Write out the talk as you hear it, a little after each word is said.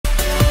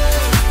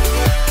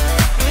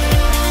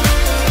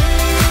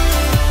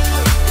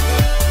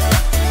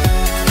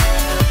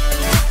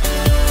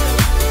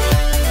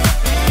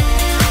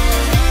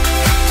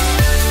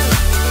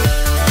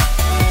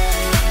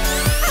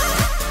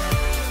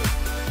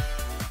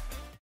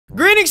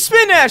Greetings,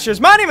 Spin Dashers!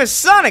 My name is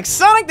Sonic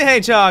the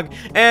Hedgehog,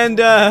 and,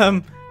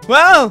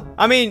 well,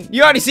 I mean,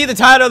 you already see the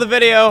title of the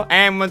video,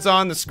 and what's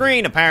on the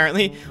screen,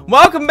 apparently.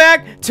 Welcome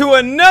back to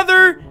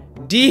another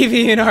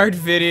DeviantArt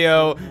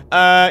video.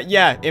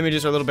 Yeah,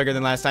 images are a little bigger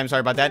than last time,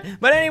 sorry about that.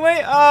 But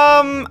anyway,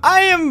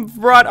 I am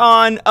brought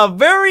on a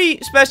very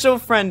special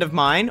friend of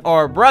mine,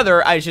 or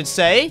brother, I should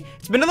say.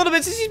 It's been a little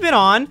bit since he's been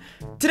on.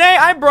 Today,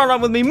 I brought on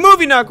with me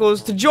Movie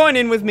Knuckles to join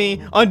in with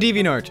me on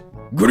DeviantArt.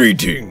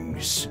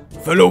 Greetings,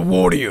 fellow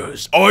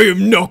warriors. I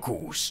am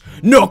Knuckles.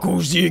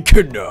 Knuckles the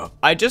Echidna.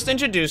 I just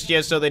introduced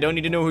you, so they don't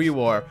need to know who you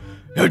are.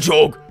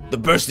 Hedgehog, the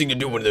best thing to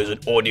do when there's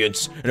an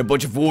audience and a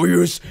bunch of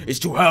warriors is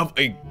to have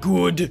a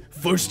good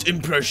first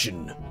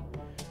impression.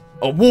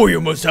 A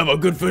warrior must have a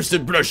good first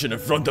impression in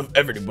front of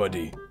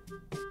everybody.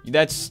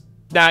 That's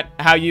not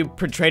how you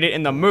portrayed it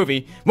in the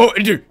movie. Well,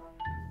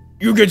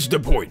 you get the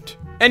point.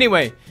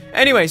 Anyway,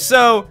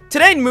 so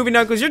today in Movie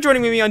Knuckles, you're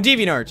joining me on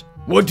DeviantArt.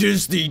 What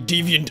is the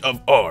deviant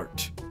of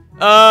art?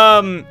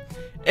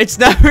 It's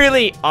not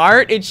really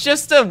art, it's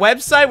just a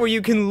website where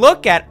you can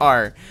look at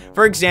art.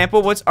 For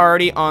example, what's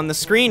already on the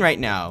screen right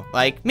now,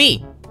 like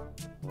me.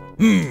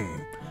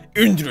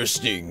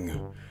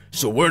 Interesting.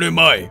 So where am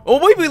I?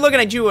 Well, we'll be looking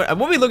at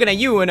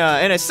you in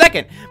a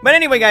second. But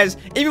anyway, guys,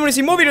 if you want to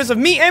see more videos of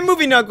me and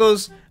Movie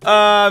Knuckles,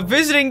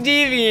 visiting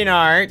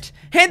DeviantArt,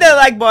 hit that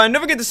like button,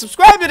 don't forget to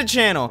subscribe to the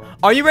channel.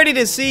 Are you ready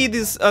to see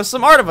this,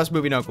 some art of us,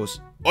 Movie Knuckles?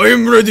 I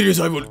am ready as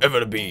I will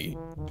ever be.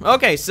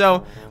 Okay,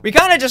 so we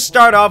kind of just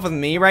start off with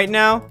me right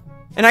now,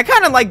 and I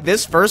kind of like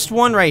this first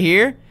one right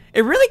here.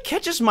 It really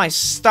catches my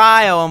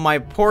style and my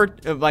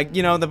like,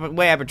 you know, the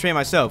way I portray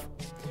myself.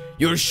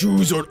 Your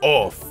shoes are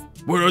off.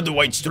 Where are the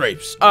white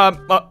stripes?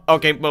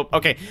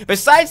 Okay.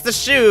 Besides the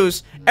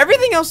shoes,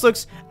 everything else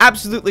looks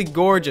absolutely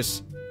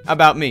gorgeous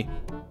about me.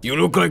 You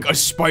look like a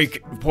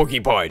spike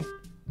porcupine.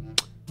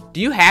 Do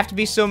you have to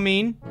be so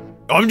mean?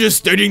 I'm just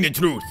stating the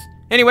truth.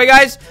 Anyway,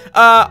 guys,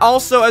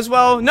 also as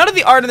well, none of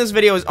the art in this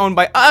video is owned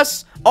by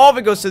us. All of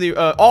it goes to the,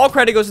 all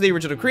credit goes to the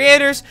original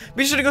creators.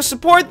 Be sure to go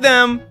support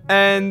them.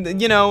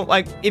 And, you know,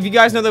 like, if you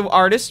guys know the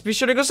artists, be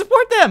sure to go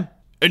support them.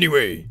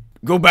 Anyway,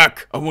 go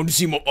back. I want to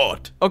see more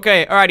art.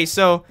 Okay, alrighty,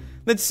 so,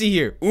 let's see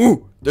here.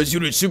 Ooh, that's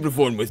Unit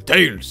Superform with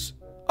tails.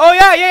 Oh,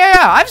 yeah.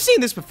 I've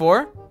seen this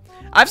before.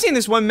 I've seen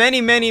this one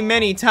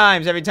many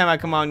times every time I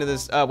come onto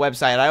this,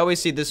 website. I always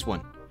see this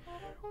one.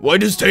 Why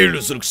does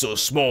Tails look so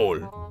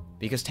small?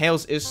 Because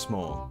Tails is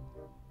small.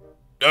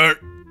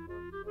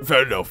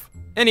 Fair enough.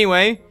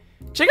 Anyway,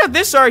 check out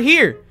this art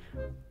here.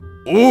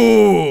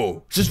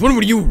 Ooh, since when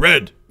were you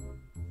red?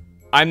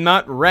 I'm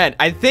not red.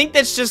 I think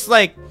that's just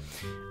like,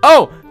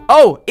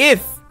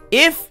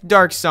 if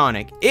Dark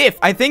Sonic,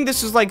 I think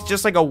this is like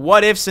just like a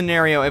what if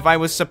scenario. If I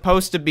was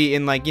supposed to be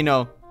in like, you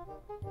know,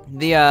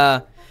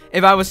 the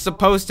if I was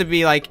supposed to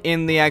be like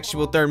in the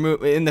actual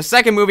in the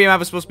second movie, I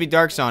was supposed to be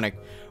Dark Sonic.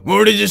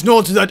 Well, it is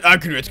not that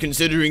accurate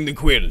considering the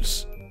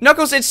quills.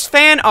 Knuckles, it's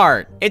fan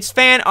art. It's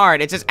fan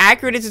art. It's as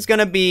accurate as it's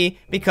gonna be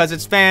because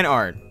it's fan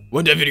art.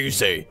 Whatever you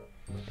say.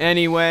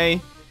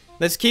 Anyway,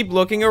 let's keep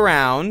looking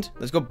around.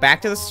 Let's go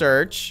back to the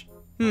search.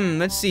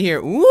 Let's see here.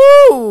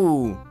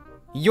 Ooh!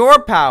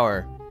 Your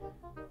power.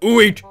 Oh,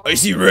 wait, I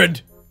see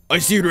red.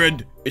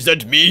 Is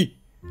that me?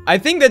 I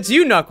think that's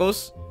you,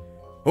 Knuckles.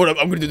 Hold up,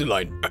 I'm gonna do the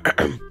line.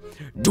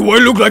 Do I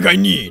look like I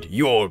need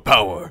your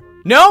power?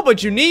 No,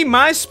 but you need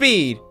my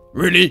speed.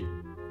 Really?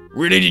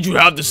 Really, did you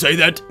have to say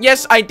that?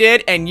 Yes, I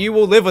did, and you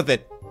will live with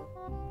it.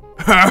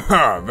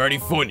 Haha, very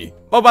funny.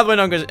 Oh, by the way,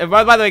 Knuckles,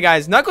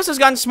 guys, Knuckles has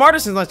gotten smarter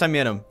since last time I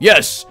met him.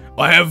 Yes,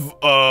 I have,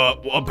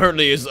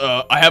 apparently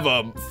I have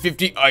a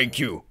 50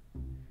 IQ.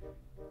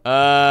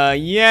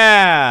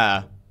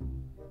 Yeah.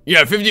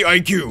 Yeah, 50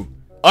 IQ.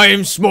 I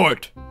am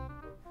smart.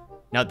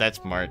 Not that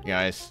smart,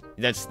 guys.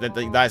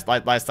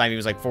 Last time he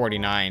was like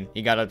 49.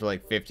 He got up to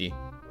like 50.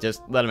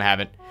 Just let him have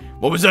it.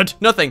 What was that?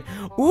 Nothing.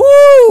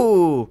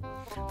 Ooh!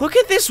 Look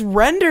at this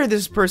render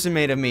this person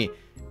made of me.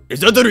 Is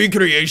that the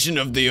recreation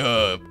of the,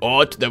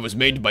 art that was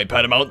made by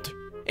Paramount?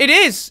 It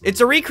is. It's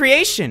a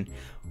recreation.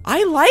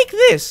 I like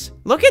this.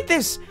 Look at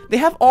this. They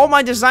have all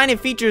my design and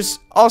features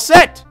all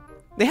set.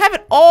 They have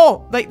it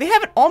all, like, they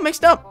have it all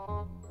mixed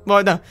up.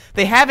 Well, no,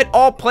 they have it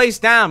all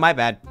placed down. My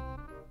bad.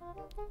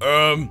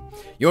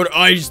 Your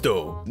eyes,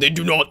 though, they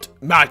do not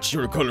match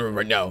your color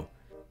right now.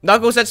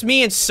 Knuckles, that's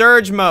me in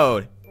Surge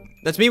mode.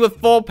 That's me with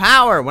full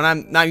power when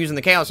I'm not using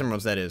the Chaos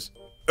Emeralds, that is.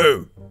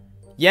 Oh.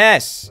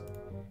 Yes.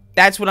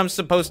 That's what I'm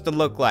supposed to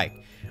look like.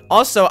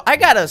 Also, I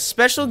got a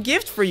special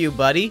gift for you,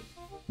 buddy.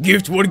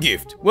 Gift? What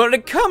gift? Well,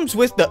 it comes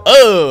with the...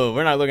 Oh,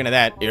 we're not looking at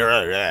that.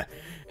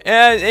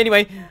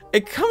 Anyway,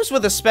 it comes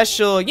with a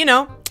special, you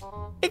know...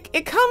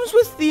 It comes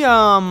with the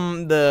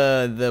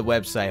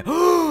website.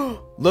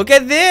 Look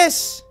at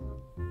this!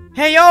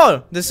 Hey,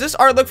 y'all! Does this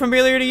art look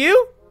familiar to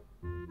you?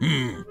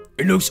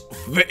 It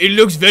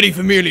looks very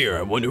familiar.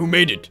 I wonder who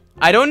made it.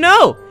 I don't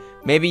know.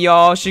 Maybe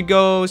y'all should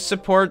go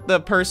support the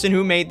person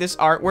who made this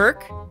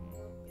artwork.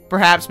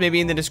 Perhaps maybe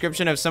in the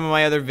description of some of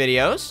my other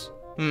videos.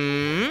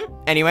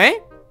 Anyway.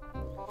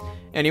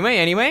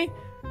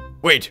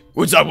 Wait,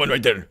 what's that one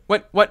right there?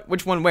 What?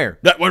 Which one? Where?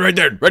 That one right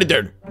there, right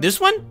there. This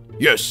one?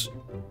 Yes.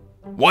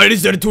 Why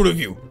is there two of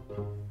you?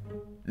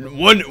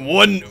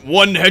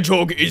 One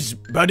hedgehog is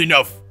bad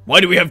enough.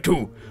 Why do we have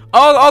two?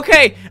 Oh,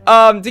 okay.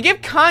 To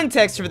give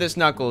context for this,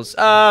 Knuckles,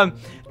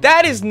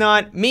 that is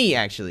not me,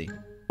 actually.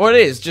 Or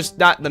it is, just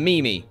not the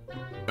me.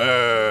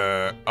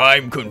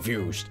 I'm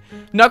confused.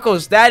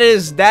 Knuckles, that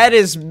is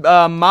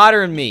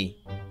modern me.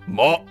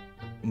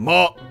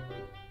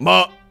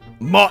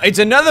 It's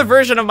another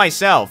version of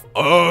myself.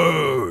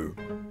 Oh,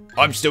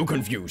 I'm still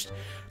confused.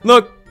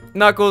 Look,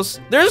 Knuckles,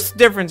 there's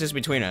differences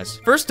between us.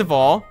 First of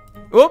all,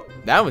 whoop,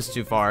 that was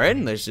too far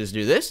in. Let's just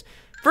do this.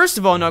 First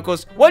of all,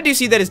 Knuckles, what do you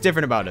see that is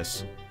different about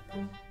us?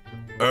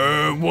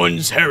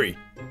 One's hairy.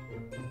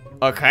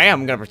 Okay,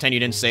 I'm gonna pretend you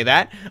didn't say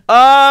that.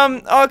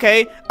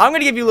 Okay, I'm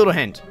gonna give you a little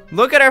hint.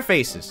 Look at our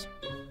faces.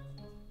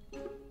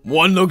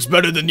 One looks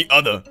better than the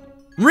other.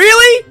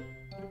 Really?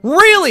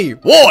 Really?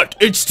 What?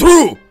 It's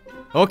true!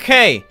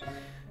 Okay.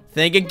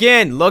 Think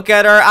again. Look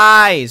at our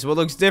eyes. What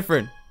looks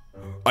different?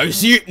 I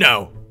see it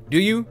now. Do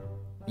you?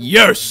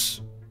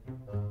 Yes.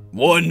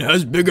 One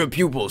has bigger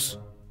pupils.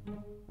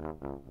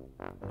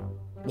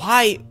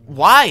 Why?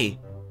 Why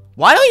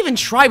don't even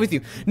try with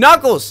you?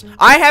 Knuckles,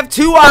 I have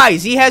 2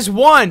 eyes. He has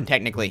 1,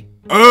 technically.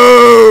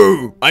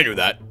 Oh! I knew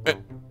that.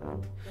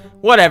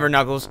 Whatever,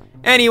 Knuckles.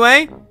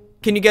 Anyway,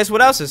 can you guess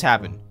what else has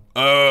happened?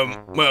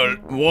 Well,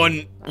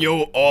 one,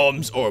 your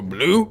arms are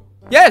blue.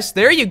 Yes,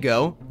 there you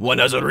go. One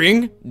has a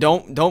ring.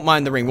 Don't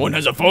mind the ring. One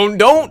has a phone.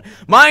 Don't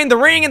mind the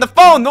ring and the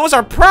phone. Those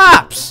are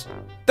props.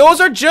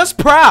 Those are just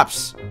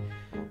props.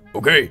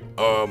 Okay,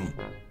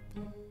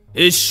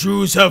 his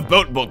shoes have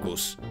belt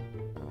buckles.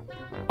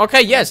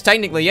 Okay, yes,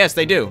 technically, yes,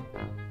 they do.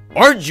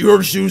 Aren't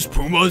your shoes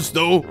Pumas,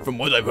 though, from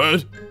what I've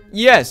heard?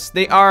 Yes,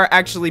 they are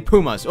actually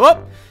Pumas.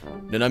 Oh,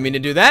 did not mean to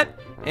do that.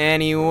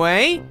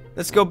 Anyway,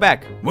 let's go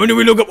back. When do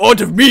we look up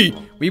art of me?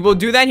 We will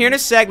do that here in a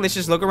sec. Let's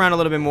just look around a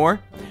little bit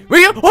more.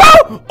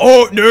 Whoa!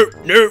 Oh, no.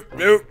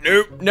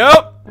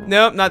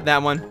 Nope, not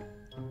that one.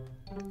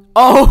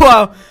 Oh,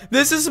 wow.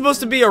 This is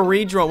supposed to be a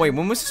redraw. Wait,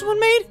 when was this one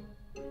made?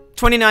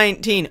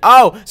 2019.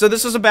 Oh, so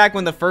this was back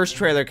when the first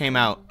trailer came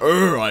out.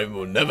 I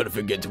will never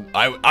forget.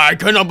 I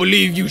cannot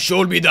believe you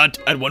showed me that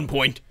at one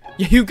point.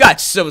 You got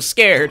so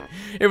scared.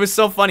 It was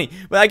so funny.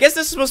 But I guess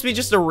this is supposed to be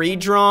just a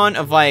redrawn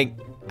of like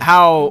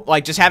how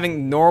just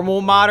having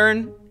normal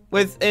modern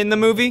within the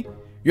movie.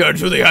 Yeah,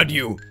 so they had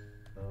you.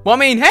 Well, I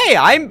mean, hey,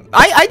 I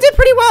did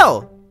pretty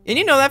well, and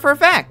you know that for a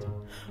fact.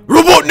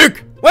 Robotnik!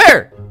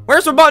 Where?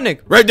 Where's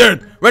Robotnik? Right there.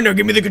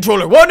 Give me the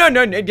controller. Whoa, no,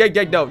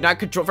 not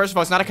control. First of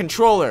all, it's not a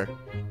controller.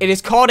 It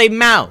is called a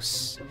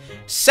mouse.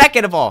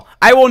 Second of all,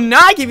 I will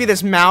not give you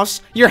this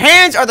mouse. Your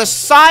hands are the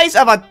size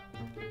of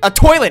a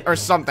toilet or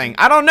something.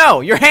 I don't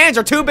know. Your hands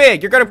are too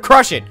big. You're gonna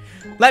crush it.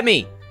 Let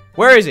me.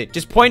 Where is it?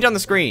 Just point on the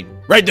screen.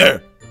 Right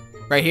there.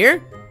 Right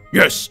here?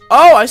 Yes.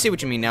 Oh, I see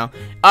what you mean now.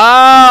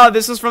 Oh,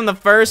 this is from the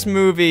first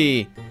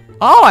movie.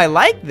 Oh, I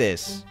like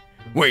this.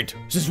 Wait,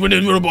 since when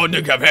did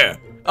Robotnik have hair?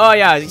 Oh,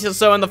 yeah.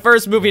 So in the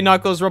first movie,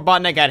 Knuckles,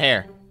 Robotnik had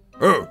hair.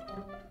 Oh,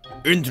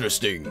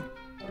 interesting.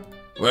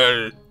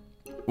 Well,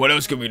 what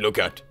else can we look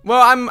at?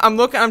 Well, I'm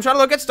trying to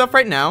look at stuff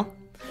right now.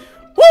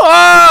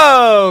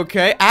 Whoa,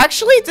 okay.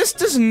 Actually, this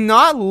does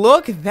not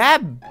look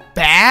that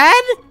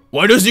bad.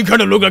 Why does he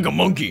kind of look like a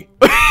monkey?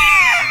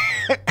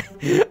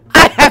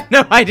 I have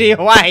no idea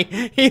why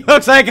he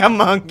looks like a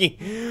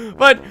monkey.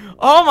 But,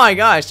 oh my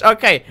gosh.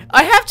 Okay,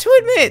 I have to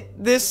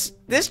admit, this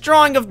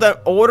drawing of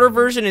the older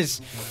version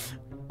is...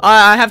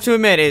 I have to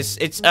admit,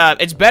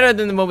 it's better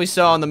than what we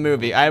saw in the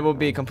movie. I will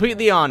be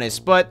completely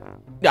honest, but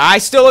I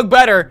still look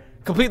better.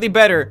 Completely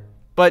better,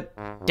 but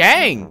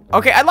dang.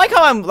 Okay, I like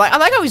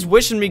how he's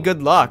wishing me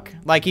good luck,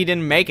 like he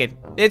didn't make it.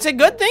 It's a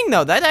good thing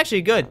though. That's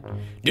actually good.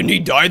 Didn't he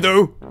die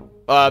though?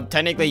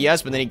 Technically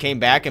yes, but then he came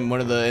back in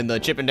in the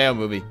Chip and Dale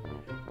movie.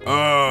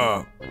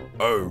 Oh,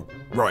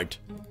 right.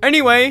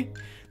 Anyway,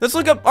 let's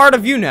look up art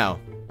of you now.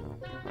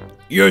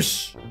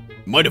 Yes.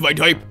 Mind if I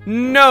type?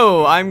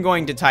 No, I'm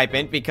going to type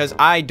in because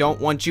I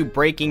don't want you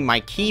breaking my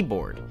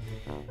keyboard.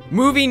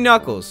 Movie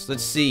Knuckles.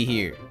 Let's see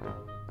here.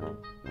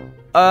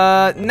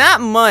 Not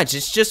much.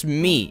 It's just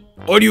me.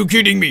 Are you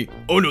kidding me?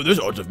 Oh no, there's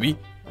art of me.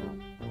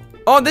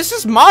 Oh, this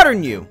is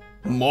modern you.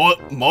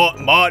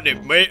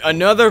 Modern, mate.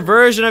 Another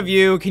version of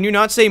you. Can you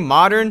not say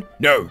modern?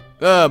 No.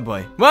 Oh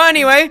boy. Well,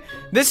 anyway,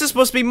 this is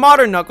supposed to be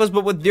modern Knuckles,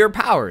 but with your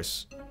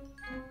powers.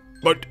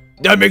 But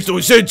that makes no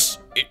sense.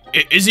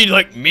 Is he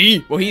like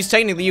me? Well, he's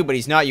technically you, but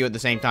he's not you at the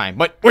same time.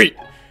 But wait,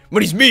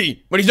 but he's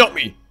me, but he's not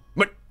me.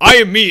 But I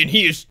am me and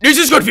he is. This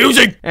is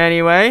confusing.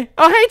 Anyway.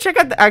 Oh, hey, check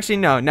out the... Actually,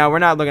 no, we're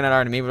not looking at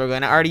art of me. We're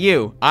looking at art of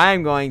you.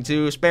 I'm going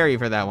to spare you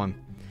for that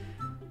one.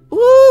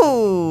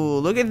 Ooh,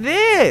 look at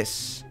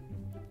this.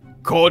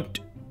 Caught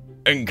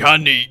and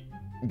candy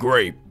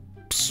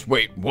grapes.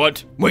 Wait,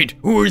 what? Wait,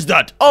 who is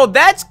that? Oh,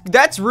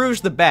 that's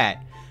Rouge the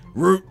Bat.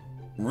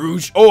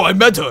 Rouge? Oh, I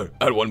met her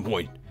at one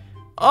point.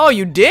 Oh,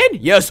 you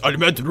did? Yes, I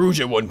met Rouge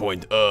at one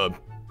point.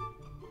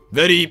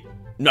 Very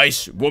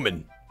nice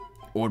woman.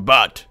 Or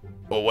bat.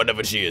 Or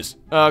whatever she is.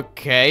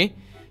 Okay.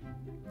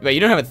 Wait, you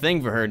don't have a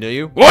thing for her, do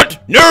you?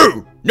 What?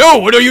 No! No,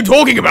 what are you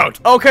talking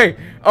about? Okay,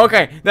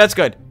 that's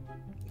good.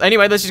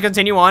 Anyway, let's just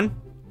continue on.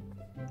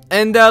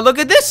 And look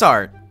at this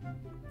art.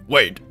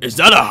 Wait, is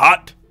that a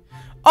hat?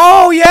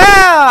 Oh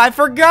yeah, I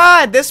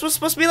forgot. This was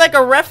supposed to be like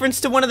a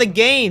reference to one of the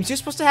games. You're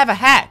supposed to have a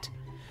hat.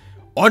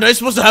 Aren't I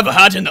supposed to have a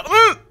hat in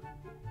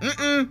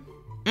the...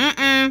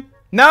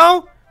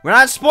 No, we're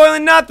not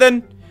spoiling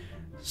nothing.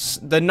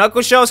 The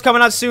Knuckles show is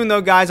coming out soon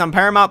though, guys, on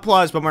Paramount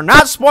Plus, but we're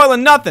not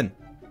spoiling nothing.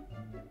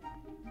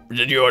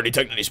 Did you already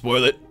technically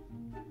spoil it?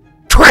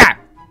 Crap!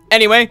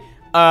 Anyway,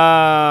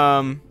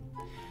 so,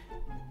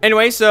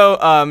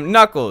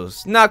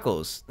 Knuckles,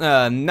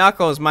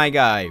 my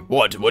guy.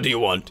 What? What do you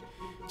want?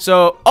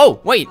 So, oh,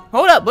 wait,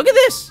 hold up, look at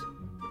this.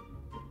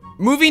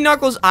 Movie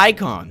Knuckles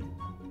icon.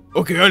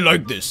 Okay, I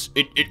like this.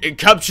 It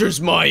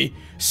captures my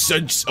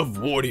sense of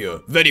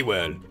warrior very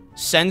well.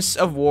 Sense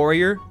of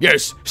warrior?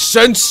 Yes,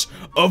 sense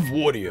of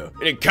warrior.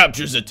 And it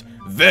captures it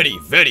very,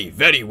 very,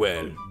 very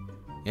well.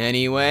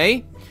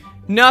 Anyway,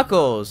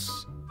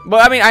 Knuckles.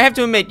 Well, I mean, I have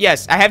to admit,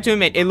 yes,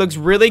 it looks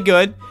really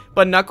good.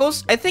 But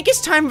Knuckles, I think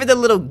it's time for the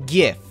little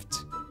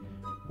gift.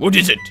 What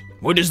is it?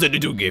 What is the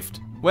little gift?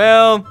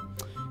 Well,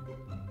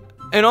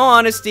 in all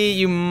honesty,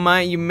 you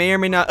may or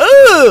may not.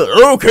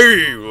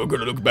 Okay, we're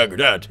gonna look back at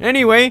that.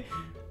 Anyway,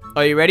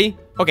 are you ready?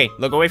 Okay,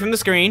 look away from the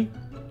screen.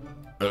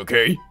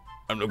 Okay,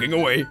 I'm looking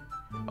away.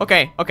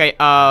 Okay,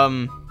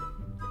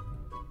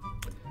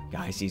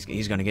 guys,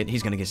 he's gonna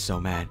get so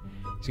mad.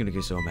 He's gonna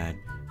get so mad.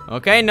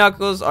 Okay,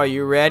 Knuckles, are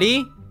you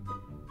ready?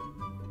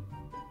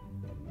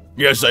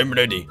 Yes, I'm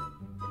ready.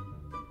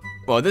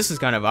 Well, this is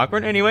kind of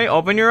awkward. Anyway,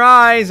 open your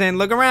eyes and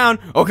look around.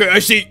 Okay, I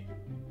see.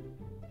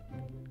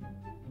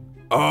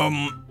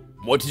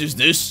 What is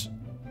this?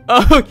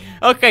 Oh,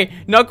 okay,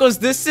 Knuckles,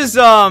 this is,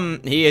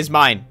 he is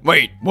mine.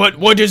 Wait,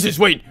 what is this?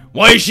 Wait,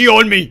 why is she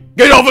on me?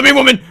 Get off of me,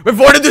 woman,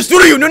 before I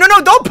destroy you! No,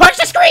 don't punch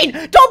the screen!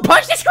 Don't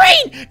punch the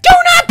screen! Do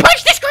not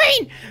punch the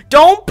screen!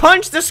 Don't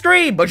punch the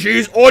screen! But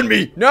she's on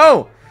me!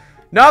 No!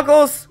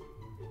 Knuckles,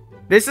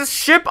 this is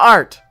ship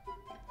art.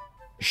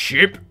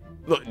 Ship?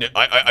 Look,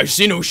 I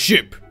see no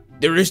ship.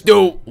 There is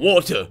no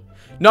water.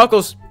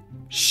 Knuckles,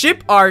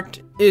 ship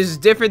art is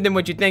different than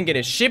what you think it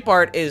is. Ship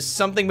art is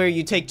something where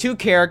you take two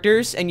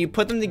characters and you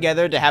put them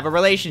together to have a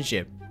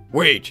relationship.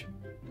 Wait,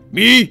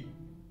 me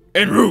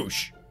and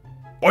Rouge?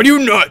 Are you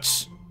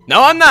nuts?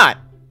 No, I'm not.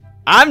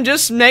 I'm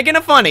just making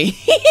a funny.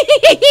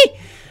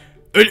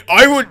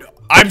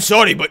 I'm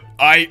sorry, but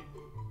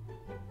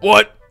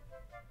What?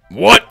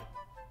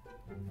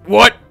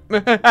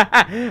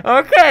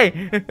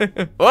 Okay.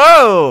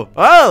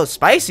 Oh,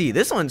 spicy.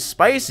 This one's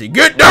spicy.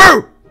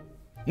 No,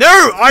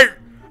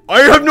 I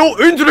have no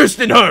interest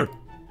in her.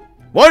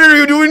 Why are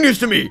you doing this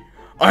to me?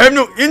 I have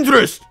no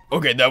interest.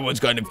 Okay, that one's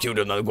kind of cute,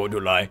 I'm not going to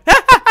lie.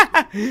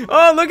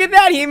 Oh, look at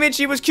that. He admits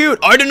she was cute.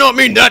 I did not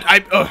mean that.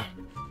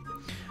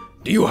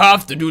 Do you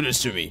have to do this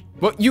to me?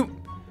 Well,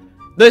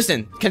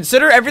 listen,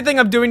 consider everything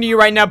I'm doing to you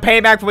right now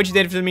payback for what you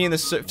did for me in the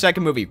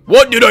second movie.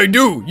 What did I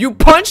do? You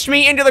punched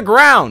me into the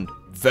ground.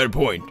 Fair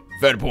point.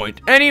 Fair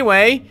point.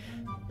 Anyway,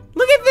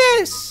 look at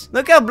this.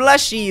 Look how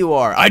blushy you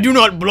are. I do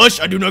not blush.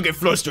 I do not get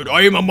flustered.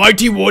 I am a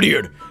mighty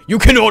warrior.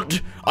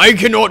 I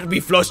cannot be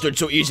flustered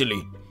so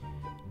easily.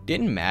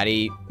 Didn't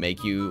Maddie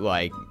make you,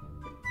 like,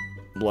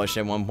 blush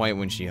at one point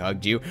when she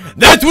hugged you?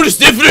 That's what is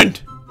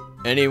different!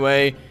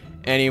 Anyway,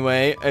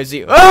 I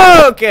see.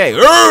 Oh, okay.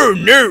 Oh,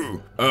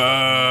 no.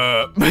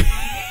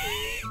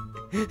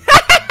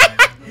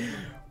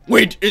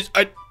 Wait,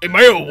 am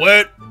I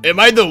aware? Am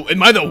I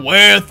the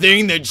were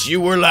thing that you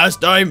were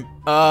last time?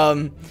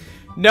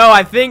 No,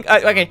 I think,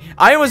 okay,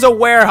 I was a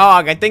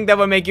werehog. I think that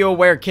would make you a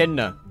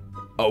werekindna.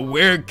 A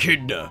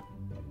werekindna.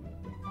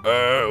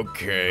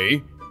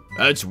 Okay.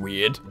 That's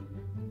weird.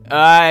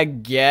 I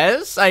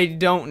guess. I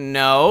don't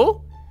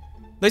know.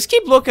 Let's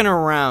keep looking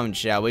around,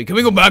 shall we? Can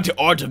we go back to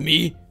art of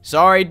me?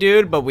 Sorry,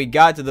 dude, but we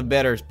got to the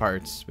better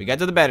parts. We got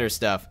to the better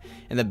stuff.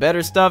 And the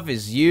better stuff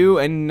is you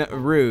and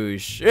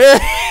Rouge.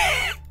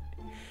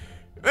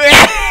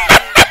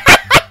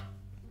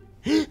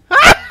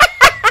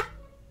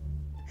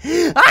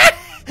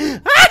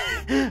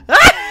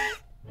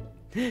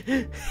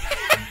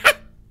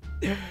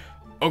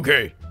 Okay.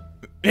 Okay.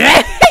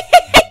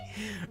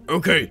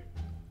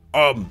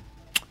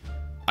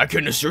 I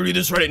can assure you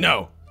this right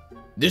now.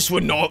 This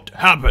would not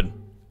happen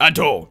at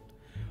all.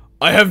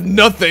 I have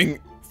nothing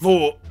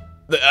for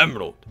the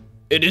emerald.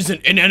 It is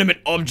an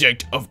inanimate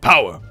object of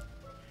power.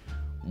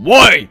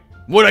 Why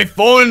would I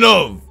fall in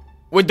love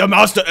with the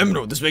Master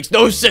Emerald? This makes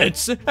no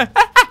sense.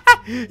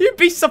 You'd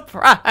be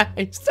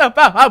surprised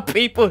about how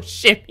people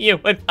ship you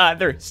with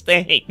other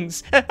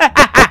things.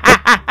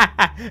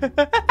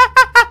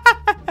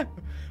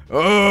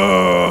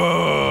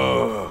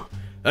 Oh,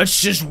 that's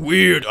just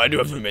weird. I do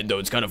have to admit, though,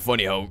 it's kind of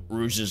funny how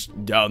Rouge is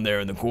down there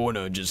in the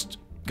corner, just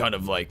kind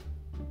of like,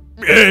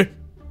 eh.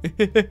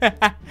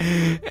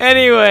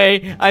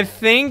 Anyway, I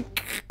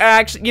think,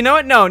 actually, you know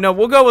what? No,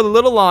 we'll go with a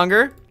little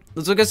longer.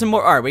 Let's look at some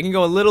more art. We can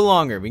go a little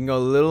longer.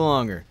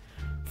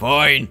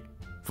 Fine.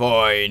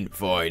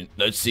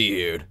 Let's see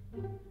here.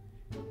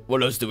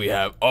 What else do we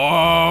have?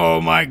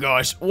 Oh my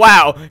gosh.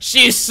 Wow,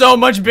 she's so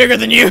much bigger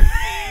than you.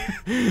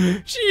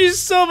 She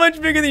is so much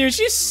bigger than you.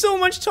 She's so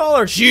much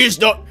taller. She is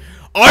not.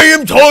 I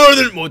am taller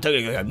than. Well,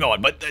 technically I'm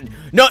not, but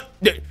not.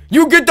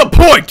 You get the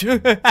point.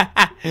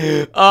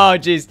 Oh,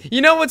 jeez.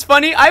 You know what's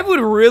funny? I would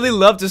really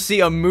love to see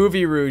a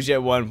movie Rouge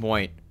at one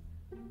point.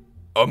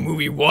 A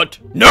movie what?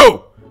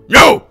 No!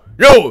 No!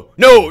 No!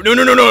 No! No!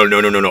 No! No! No! No!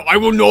 No! No! No! I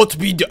will not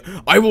be.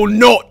 I will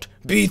not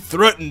be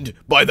threatened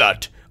by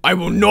that. I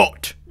will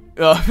not.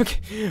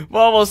 Okay.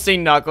 Well, we'll see,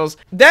 Knuckles.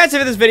 That's it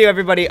for this video,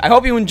 everybody. I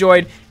hope you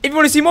enjoyed. If you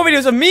want to see more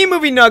videos of me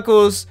moving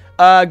Knuckles,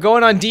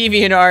 going on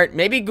DeviantArt,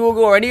 maybe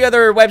Google or any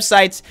other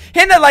websites,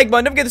 hit that like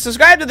button. Don't forget to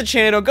subscribe to the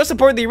channel. Go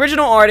support the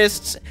original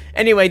artists.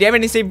 Anyway, do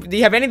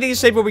you have anything to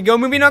say before we go,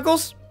 movie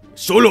Knuckles?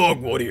 So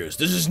long, warriors.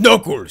 This is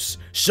Knuckles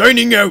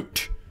signing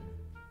out.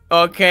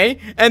 Okay,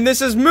 and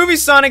this is Movie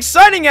Sonic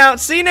signing out.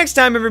 See you next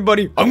time,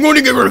 everybody. I'm going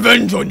to get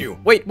revenge on you.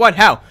 Wait, what?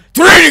 How?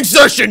 Training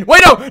session.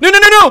 Wait, no, no, no, no,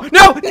 no,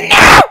 no, no!